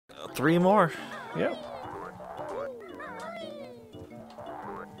3 more. Yep.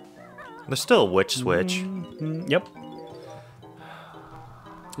 There's still a witch switch. Yep.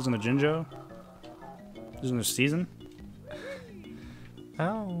 Isn't a Jinjo? Isn't there season? I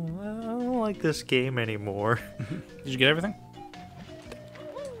don't like this game anymore. Did you get everything?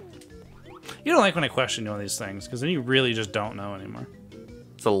 You don't like when I question you on these things, because then you really just don't know anymore.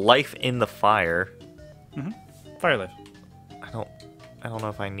 It's a life in the fire. Fire life. I don't know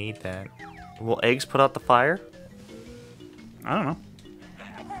if I need that. Will eggs put out the fire? I don't know.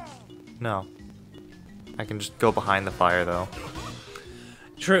 No. I can just go behind the fire, though.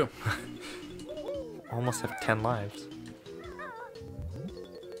 True. Almost have 10 lives.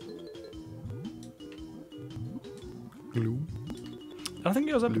 I don't think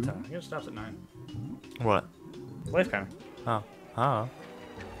it goes up to 10. I think it stops at 9. What? Life counter. Oh. Oh.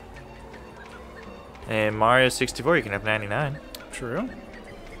 And Mario 64, you can have 99. True.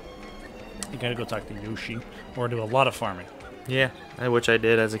 You gotta go talk to Yoshi, or do a lot of farming. Yeah, which I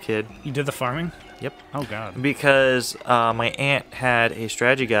did as a kid. You did the farming? Yep. Oh god. Because my aunt had a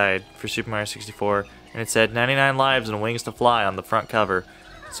strategy guide for Super Mario 64, and it said 99 lives and wings to fly on the front cover.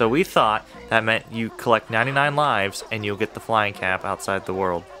 So we thought that meant you collect 99 lives and you'll get the flying cap outside the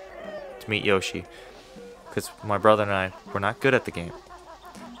world to meet Yoshi. Because my brother and I were not good at the game.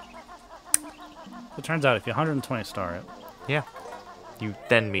 It turns out if you 120 star it, Yeah. You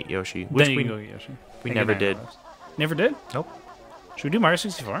then meet Yoshi. Which then you we, can go get Yoshi. we And never get did. 99 lives. Never did? Nope. Should we do Mario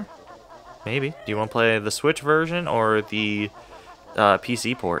 64? Maybe. Do you want to play the Switch version or the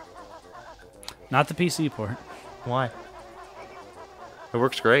PC port? Not the PC port. Why? It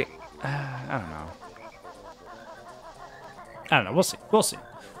works great. I don't know. I don't know. We'll see. We'll see.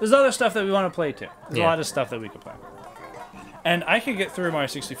 There's other stuff that we want to play too. There's a lot of stuff that we could play. And I could get through Mario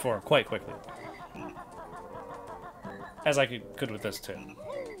 64 quite quickly. As I could with this too.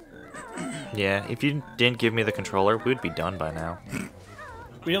 Yeah, if you didn't give me the controller, we'd be done by now.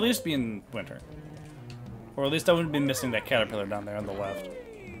 We'd at least be in winter. Or at least I wouldn't be missing that caterpillar down there on the left.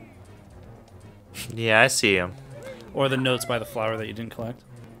 Yeah, I see him. Or the notes by the flower that you didn't collect.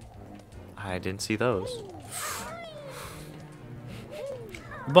 I didn't see those.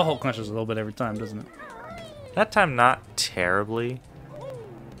 The butthole clenches a little bit every time, doesn't it? That time, not terribly.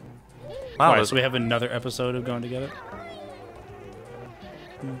 Wow, Alright, there's, so we have another episode of going to get it?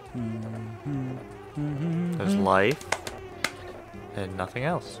 there's life and nothing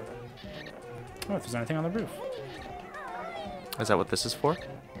else. Oh, if there's anything on the roof. Is that what this is for?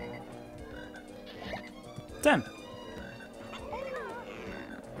 10.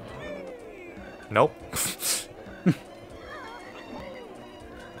 Nope.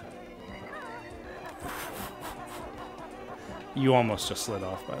 You almost just slid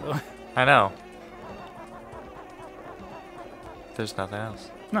off, by the way. I know. There's nothing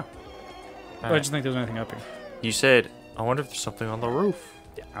else. No. I Alright. just think there's anything up here. You said, I wonder if there's something on the roof.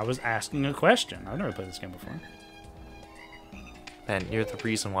 Yeah, I was asking a question. I've never played this game before. And you're the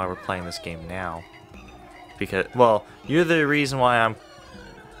reason why we're playing this game now. Because, well, you're the reason why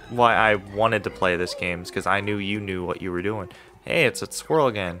I wanted to play this game, because I knew you knew what you were doing. Hey, it's a squirrel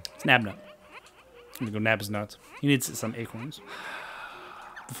again. It's Nabnut. I'm gonna go nab his nuts. He needs some acorns.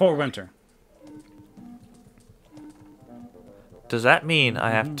 Before winter. Does that mean I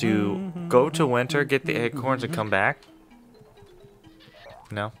have to go to winter, get the acorns, and come back?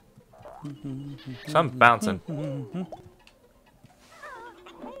 No. So I'm bouncing.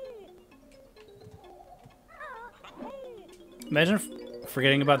 Imagine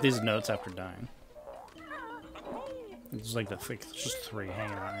forgetting about these notes after dying. It's like just 3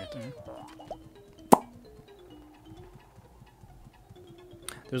 hanging out right there.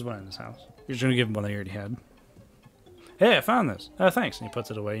 There's one in this house. You're just gonna give him one that you already had. Hey, I found this. Oh, thanks. And he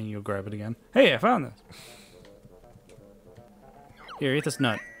puts it away and you'll grab it again. Hey, I found this. Here, eat this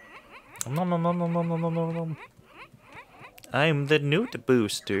nut. Nom, nom, nom, nom, nom, nom, nom, nom, nom. I'm the newt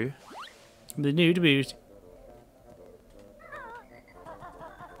booster. The new to boost.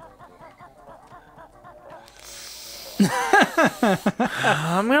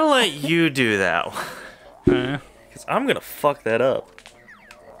 I'm gonna let you do that one. Because I'm gonna fuck that up.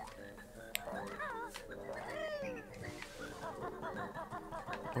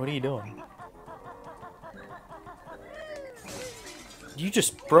 What are you doing? You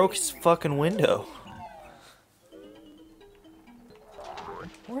just broke his fucking window.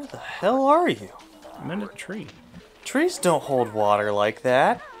 Where the hell are you? I'm in a tree. Trees don't hold water like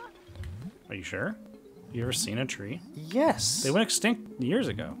that. Are you sure? You ever seen a tree? Yes. They went extinct years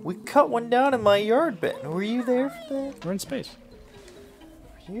ago. We cut one down in my yard bit. Were you there for that? We're in space.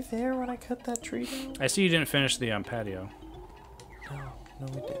 Were you there when I cut that tree down? I see you didn't finish the patio. No,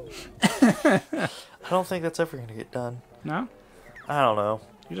 we didn't. I don't think that's ever gonna get done. No? I don't know.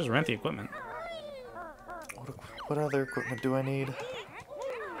 You just rent the equipment. What other equipment do I need?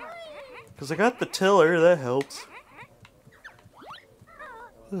 Because I got the tiller, that helps.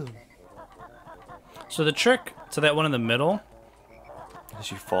 So the trick to that one in the middle... As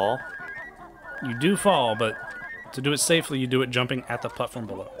you fall? You do fall, but to do it safely, you do it jumping at the platform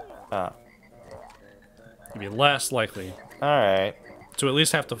below. Ah. You'd be less likely Alright. to at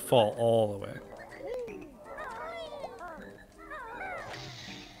least have to fall all the way.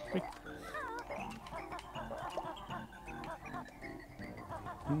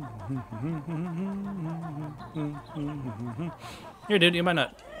 Here, dude, you might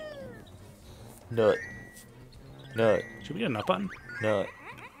not. Nut. Nut. Should we get a nut button? Nut.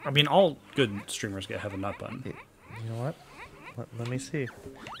 I mean, all good streamers have a nut button. You know what? Let me see.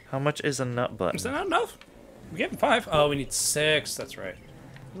 How much is a nut button? Is that not enough? We gave him 5. Oh, we need 6. That's right.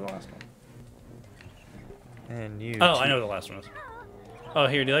 What was the last one? And you. Oh, I know what the last one is. Oh,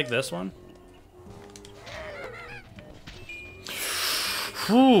 here, do you like this one?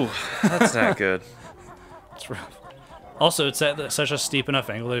 Whew, that's not good. It's rough. Also, it's at such a steep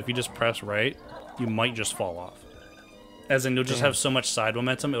enough angle that if you just press right, you might just fall off. As in, you'll just have so much side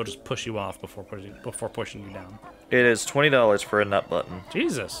momentum, it'll just push you off before pushing you down. It is $20 for a nut button.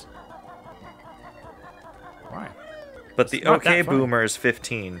 Jesus. Why? But the OK Boomer is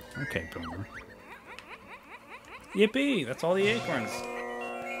 15. Okay, Boomer. Yippee! That's all the acorns.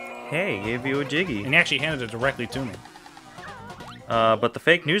 Hey, gave you a jiggy. And he actually handed it directly to me. But the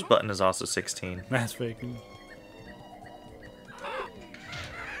fake news button is also 16. That's fake news.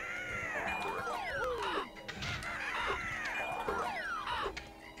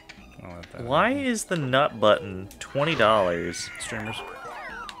 Why is the nut button $20? Streamers.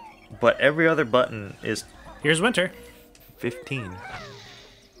 But every other button is Here's Winter. 15.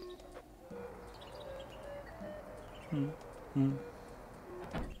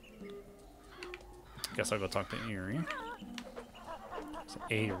 Guess I'll go talk to Erie. Is it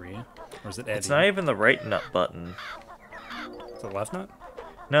Aerie? Or is it Eddie? It's not even the right nut button. Is it left nut?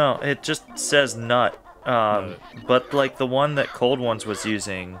 No, it just says nut. But like the one that Cold Ones was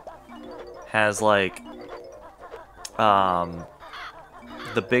using has like the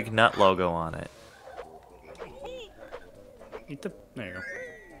big nut logo on it. Eat the... There you go.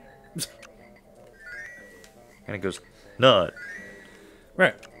 And it goes, nut.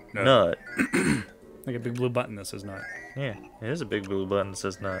 Right. Nut. Like a big blue button that says nut. Yeah, it is a big blue button that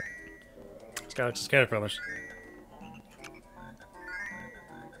says nut. Galaxy's Caterpillars.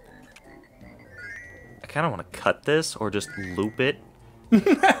 I kind of want to cut this or just loop it.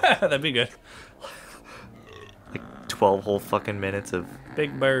 That'd be good. Like 12 whole fucking minutes of...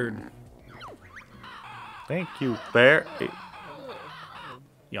 Big bird. Thank you, bear.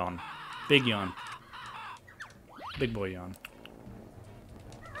 Yawn. Big yawn. Big boy yawn.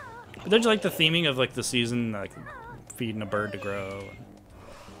 But don't you like the theming of like the season, like feeding a bird to grow?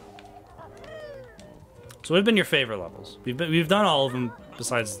 So what have been your favorite levels? We've done all of them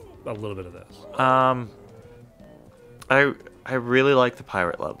besides a little bit of this. I really like the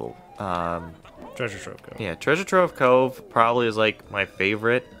pirate level. Treasure Trove Cove. Yeah, Treasure Trove Cove probably is like my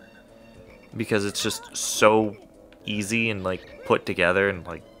favorite because it's just so easy and like put together and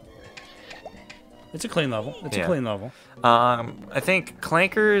like. It's a clean level. It's a clean level. I think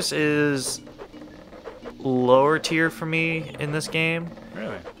Clankers is lower tier for me in this game.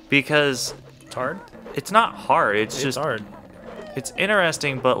 Really? Because it's hard. It's not hard. It's just hard. It's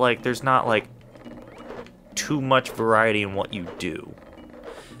interesting, but like there's not like too much variety in what you do.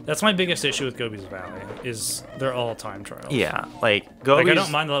 That's my biggest issue with Gobi's Valley, is they're all time trials. Yeah, like Gobi's... Like, I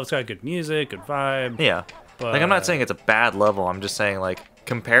don't mind the level. It's got good music, good vibe. Yeah. But... Like, I'm not saying it's a bad level. I'm just saying, like,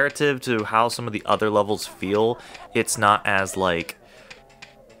 comparative to how some of the other levels feel, it's not as, like...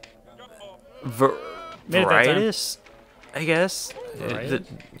 varietous, I guess? I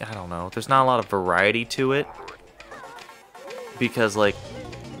don't know. There's not a lot of variety to it. Because, like...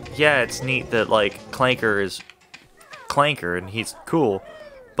 Yeah, it's neat that, like, Clanker is Clanker, and he's cool.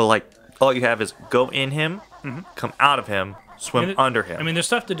 But, like, all you have is go in him, come out of him, swim under him. I mean, there's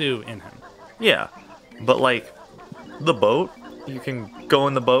stuff to do in him. Yeah. But, like, the boat, you can go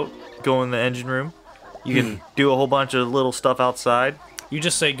in the boat, go in the engine room. You can do a whole bunch of little stuff outside. You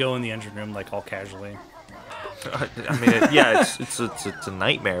just say go in the engine room, like, all casually. I mean, it's a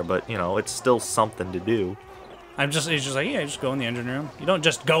nightmare, but, you know, it's still something to do. It's just like, yeah, just go in the engine room. You don't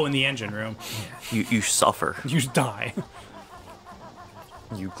just go in the engine room. You suffer. You die.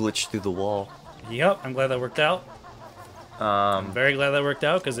 You glitch through the wall. Yep, I'm glad that worked out. I'm very glad that worked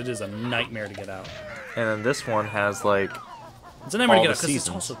out, because it is a nightmare to get out. And then this one has, like, It's a nightmare to all get the up because it's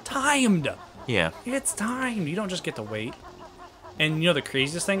seasons. also timed. Yeah. It's timed. You don't just get to wait. And you know the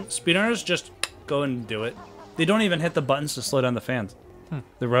craziest thing? Speedrunners just go and do it. They don't even hit the buttons to slow down the fans.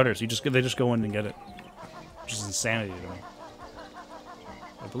 The rotors. They just go in and get it. Which is insanity to me.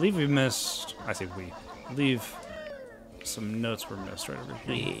 I believe we missed. I say we. I believe some notes were missed right over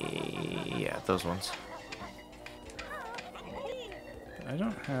here. Yeah, those ones. I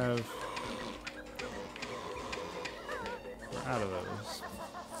don't have. We're out of those.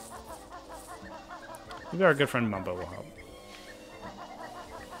 Maybe our good friend Mumbo will help.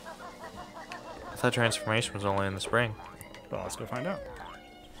 I thought transformation was only in the spring. Well, let's go find out.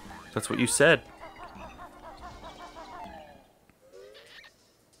 That's what you said.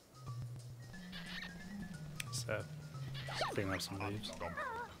 So, clean up some leaves.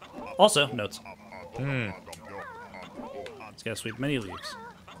 Also, notes. Let's get sweep many leaves.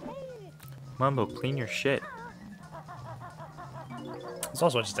 Mumbo, clean your shit. There's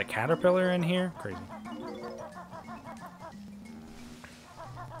also just a caterpillar in here. Crazy. I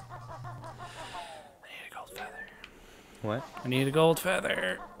need a gold feather. What? I need a gold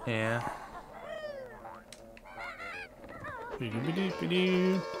feather. Yeah.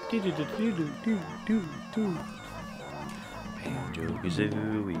 Banjo-Kazooie.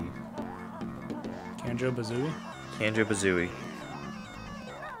 Banjo-Kazooie? Banjo-Kazooie.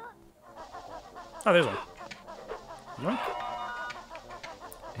 Oh, there's one. What?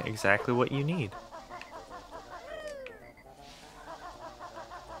 Exactly what you need.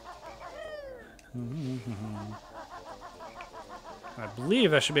 I believe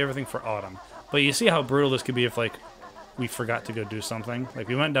that should be everything for autumn. But you see how brutal this could be if, like, we forgot to go do something? Like,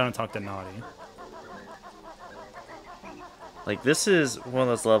 we went down and talked to Naughty. Like, this is one of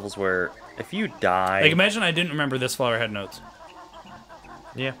those levels where if you die... Like, imagine I didn't remember this flower had notes.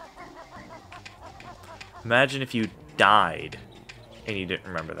 Yeah. Imagine if you died and you didn't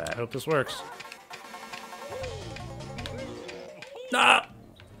remember I that. hope this works. Ah!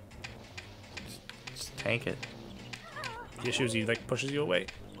 Just tank it. The issue is he, like, pushes you away.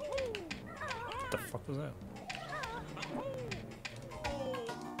 What the fuck was that?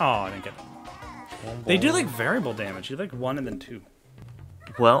 Oh, I didn't get it. They do, like, variable damage. You like 1 and then 2.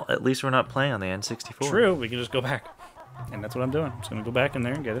 Well, at least we're not playing on the N64. True, we can just go back. And that's what I'm doing. I'm just going to go back in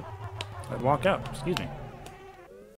there and get it. I'd walk out. Excuse me.